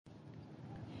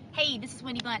Hey, this is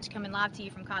Wendy coming live to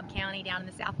you from Cobb County down in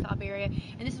the South Cobb area,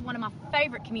 and this is one of my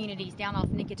favorite communities down off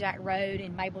Nickajack Road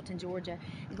in Mableton, Georgia.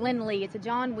 Glenlee, it's a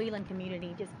John Weiland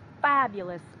community, just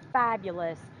fabulous,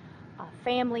 fabulous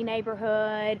family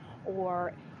neighborhood,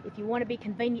 or if you want to be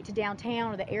convenient to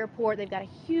downtown or the airport, they've got a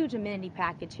huge amenity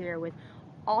package here with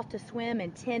off to swim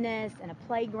and tennis and a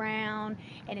playground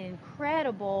and an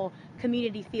incredible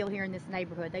community feel here in this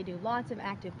neighborhood. They do lots of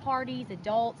active parties,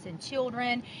 adults and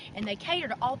children, and they cater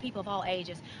to all people of all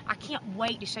ages. I can't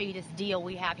wait to show you this deal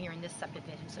we have here in this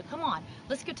subdivision. So come on,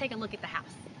 let's go take a look at the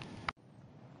house.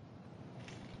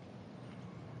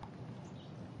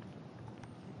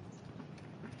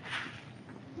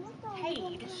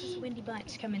 Hey, this is Wendy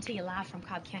coming to you live from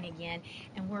Cobb County again,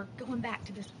 and we're going back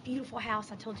to this beautiful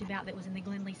house I told you about that was in the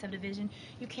Glenlee subdivision.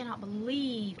 You cannot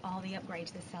believe all the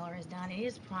upgrades this seller has done. It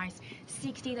is priced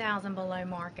 $60,000 below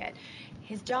market.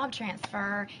 His job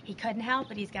transfer, he couldn't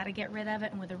help it. He's got to get rid of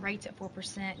it, and with the rates at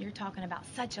 4%, you're talking about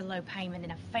such a low payment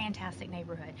in a fantastic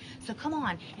neighborhood. So come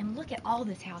on and look at all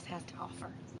this house has to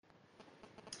offer.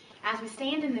 As we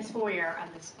stand in this foyer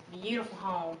of this beautiful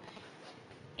home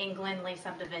in Glenlee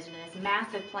subdivision, this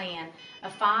massive plan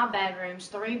of 5 bedrooms,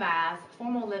 3 baths,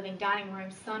 formal living, dining room,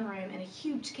 sunroom, and a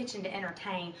huge kitchen to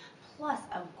entertain, plus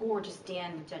a gorgeous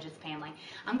den with judge's paneling.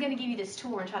 I'm going to give you this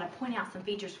tour and try to point out some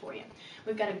features for you.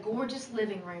 We've got a gorgeous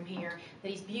living room here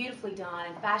that is beautifully done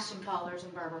in fashion colors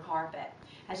and Berber carpet.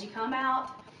 As you come out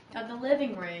of the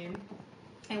living room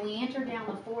and we enter down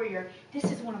the foyer, this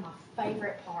is one of my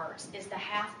favorite parts, is the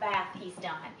half bath he's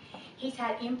done. He's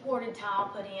had imported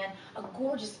tile put in, a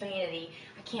gorgeous vanity.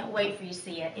 I can't wait for you to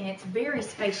see it. And it's very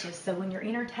spacious, so when you're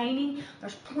entertaining,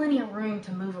 there's plenty of room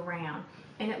to move around.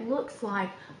 And it looks like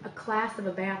a class of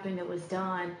a bathroom that was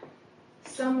done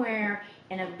somewhere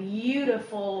in a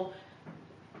beautiful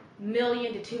 $1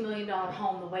 million to $2 million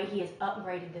home, the way he has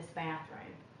upgraded this bathroom.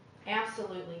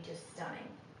 Absolutely just stunning.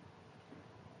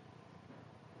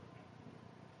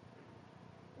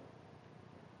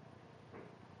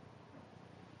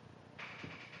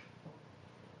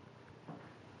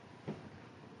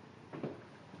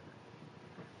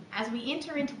 As we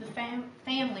enter into the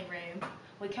family room,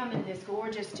 we come into this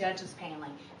gorgeous judge's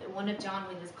paneling that one of John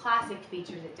Weiland's classic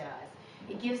features it does.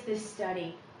 It gives this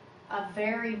study a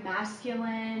very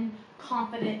masculine,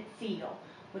 confident feel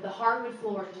with the hardwood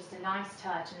floors, just a nice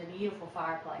touch, and a beautiful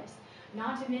fireplace.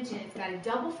 Not to mention, it's got a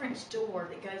double French door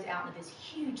that goes out into this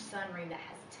huge sunroom that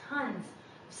has tons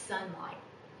of sunlight.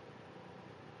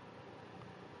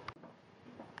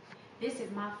 This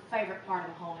is my favorite part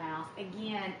of the whole house.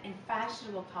 Again, in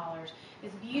fashionable colors,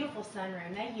 this beautiful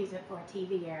sunroom. They use it for a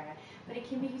TV area, but it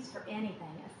can be used for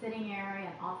anything. A sitting area,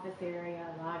 an office area,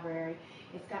 a library.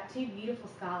 It's got 2 beautiful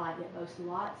skylights that boast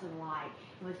lots of light.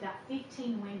 And we've got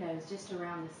 15 windows just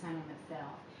around the sunroom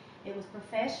itself. It was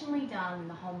professionally done when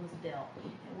the home was built.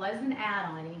 It wasn't an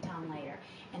add-on any time later.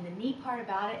 And the neat part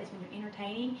about it is when you're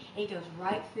entertaining, it goes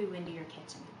right through into your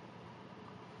kitchen.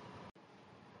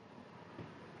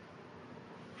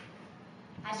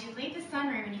 As you leave the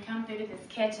sunroom and you come through to this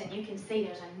kitchen, you can see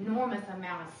there's an enormous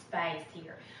amount of space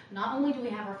here. Not only do we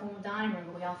have our formal dining room,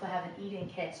 but we also have an eat-in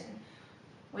kitchen.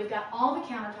 We've got all the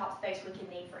countertop space we can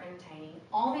need for entertaining.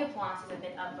 All the appliances have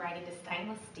been upgraded to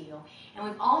stainless steel. And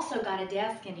we've also got a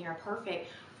desk in here perfect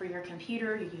for your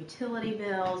computer, your utility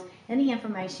bills, any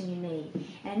information you need.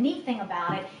 And a neat thing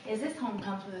about it is this home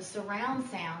comes with a surround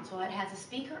sound, so it has a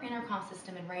speaker intercom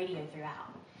system and radio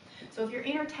throughout. So if you're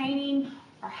entertaining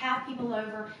or have people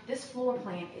over, this floor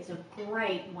plan is a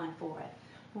great one for it.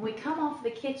 When we come off the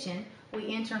kitchen,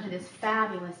 we enter into this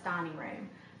fabulous dining room,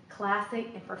 classic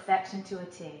and perfection to a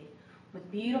T, with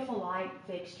beautiful light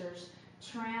fixtures,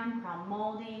 trim, crown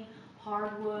molding,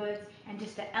 hardwoods, and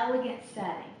just an elegant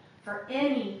setting for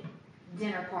any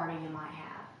dinner party you might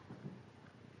have.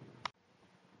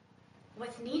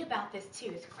 What's neat about this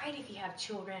too, it's great if you have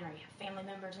children or you have family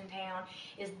members in town,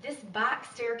 is this back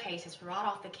staircase is right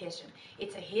off the kitchen.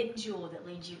 It's a hidden jewel that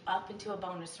leads you up into a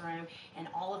bonus room and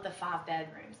all of the 5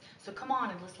 bedrooms. So come on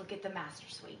and let's look at the master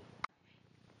suite.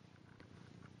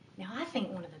 Now I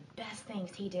think one of the best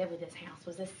things he did with this house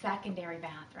was this secondary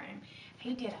bathroom.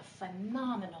 He did a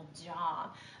phenomenal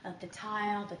job of the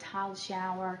tiled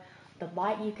shower, the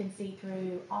light you can see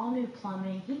through, all new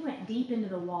plumbing. He went deep into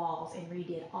the walls and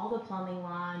redid all the plumbing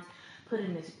lines, put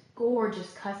in this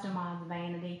gorgeous customized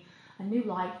vanity, a new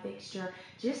light fixture,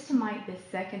 just to make this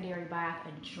secondary bath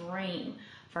a dream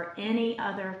for any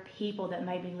other people that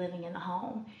may be living in the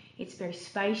home. It's very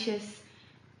spacious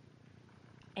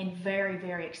and very,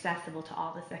 very accessible to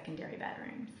all the secondary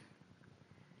bedrooms.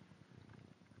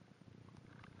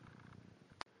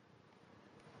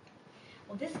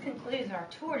 Well, this concludes our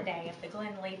tour today of the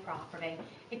Glen Lee property.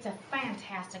 It's a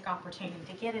fantastic opportunity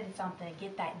to get into something,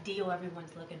 get that deal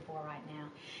everyone's looking for right now.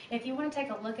 If you want to take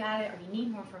a look at it or you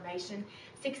need more information,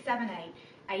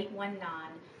 678-819-9159.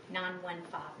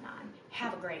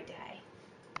 Have a great day.